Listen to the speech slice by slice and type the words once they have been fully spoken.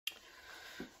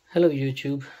Hello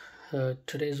YouTube.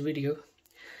 Today's video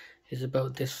is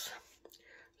about this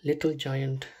little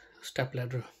giant step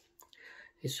ladder.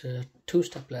 It's a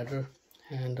two-step ladder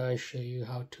and I show you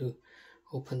how to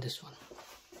open this one.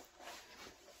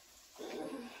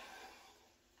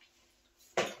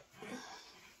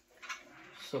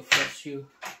 So first you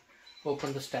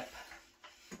open the step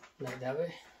like that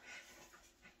way.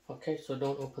 Okay, so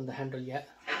don't open the handle yet.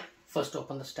 First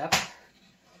open the step,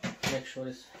 make sure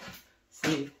it's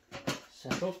fully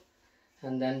settled,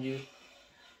 and then you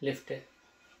lift it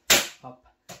up,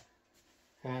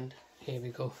 and here we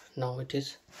go. Now it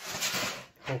is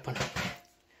open.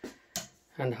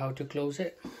 And how to close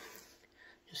it?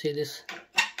 You see this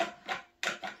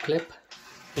clip?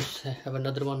 Just have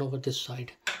another one over this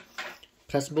side.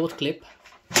 Press both clip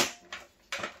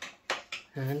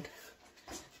and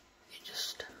you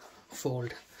just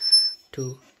fold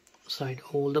to side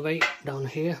all the way down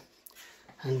here,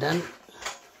 and then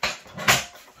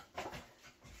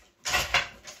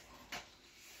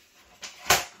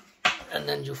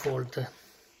you fold the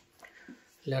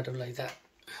ladder like that.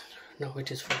 Now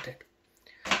it is folded.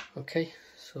 Okay,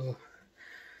 so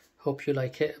hope you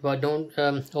like it, but don't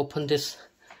open this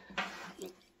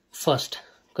first,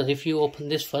 because if you open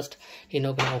this first, you're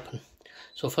not gonna open.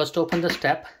 So first open the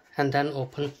step and then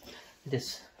open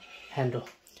this handle.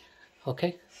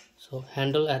 Okay, so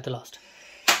handle at the last.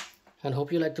 And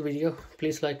hope you like the video.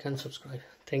 Please like and subscribe.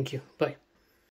 Thank you. Bye.